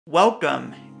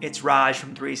Welcome, it's Raj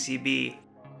from 3CB.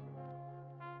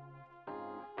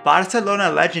 Barcelona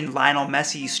legend Lionel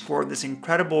Messi scored this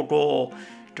incredible goal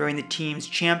during the team's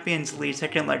Champions League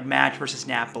second leg match versus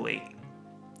Napoli.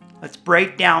 Let's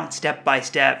break down step by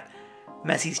step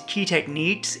Messi's key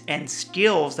techniques and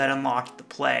skills that unlocked the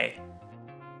play.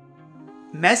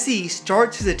 Messi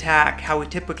starts his attack how he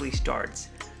typically starts,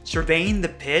 surveying the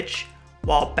pitch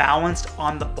while balanced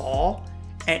on the ball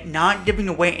and not giving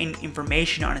away any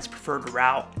information on his preferred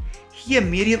route. He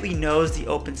immediately knows the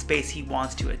open space he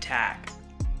wants to attack.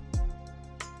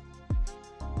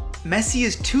 Messi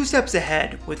is 2 steps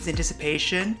ahead with his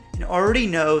anticipation and already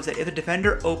knows that if the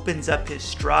defender opens up his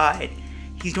stride,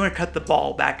 he's going to cut the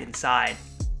ball back inside.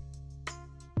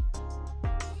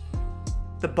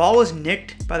 The ball is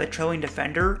nicked by the trailing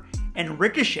defender and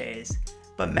ricochets,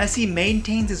 but Messi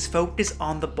maintains his focus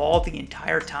on the ball the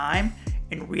entire time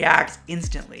and reacts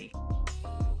instantly.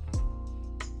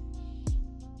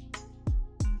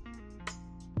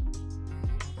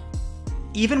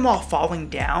 Even while falling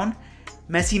down,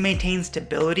 Messi maintains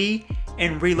stability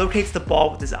and relocates the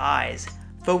ball with his eyes,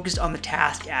 focused on the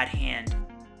task at hand.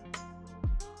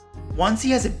 Once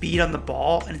he has a beat on the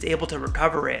ball and is able to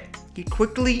recover it, he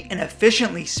quickly and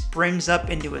efficiently springs up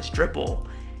into his dribble.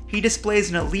 He displays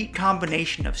an elite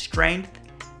combination of strength,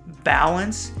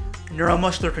 balance,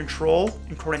 neuromuscular control,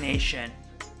 and coordination.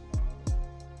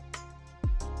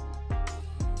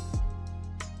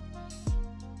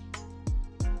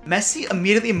 Messi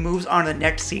immediately moves on to the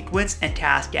next sequence and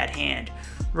task at hand,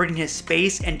 reading his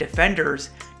space and defenders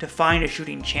to find a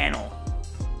shooting channel.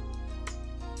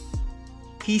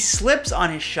 He slips on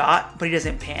his shot, but he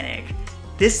doesn't panic.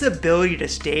 This ability to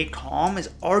stay calm is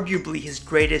arguably his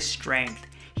greatest strength.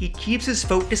 He keeps his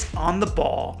focus on the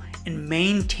ball and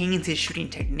maintains his shooting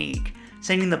technique,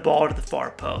 sending the ball to the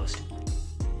far post.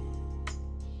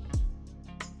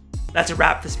 That's a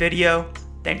wrap for this video.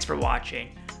 Thanks for watching.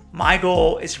 My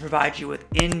goal is to provide you with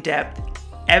in-depth,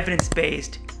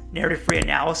 evidence-based, narrative-free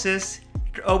analysis.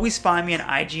 You can always find me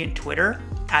on IG and Twitter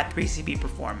at 3CB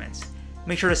Performance.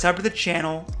 Make sure to sub to the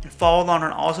channel and follow along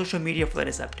on all social media for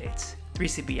latest updates.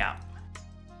 3CB out.